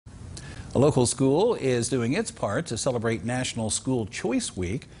A local school is doing its part to celebrate National School Choice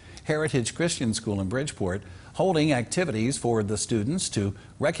Week. Heritage Christian School in Bridgeport holding activities for the students to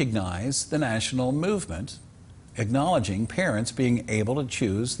recognize the national movement, acknowledging parents being able to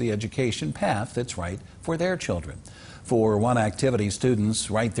choose the education path that's right for their children. For one activity, students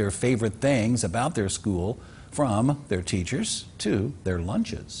write their favorite things about their school, from their teachers to their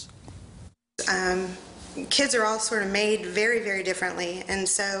lunches. Kids are all sort of made very, very differently, and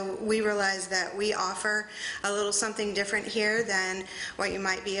so we realize that we offer a little something different here than what you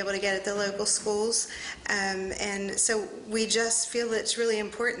might be able to get at the local schools, and so we just feel it's really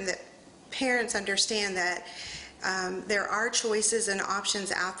important that parents understand that there are choices and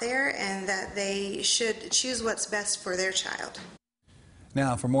options out there, and that they should choose what's best for their child.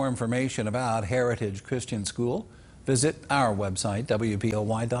 Now, for more information about Heritage Christian School, visit our website,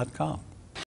 WPLY.com.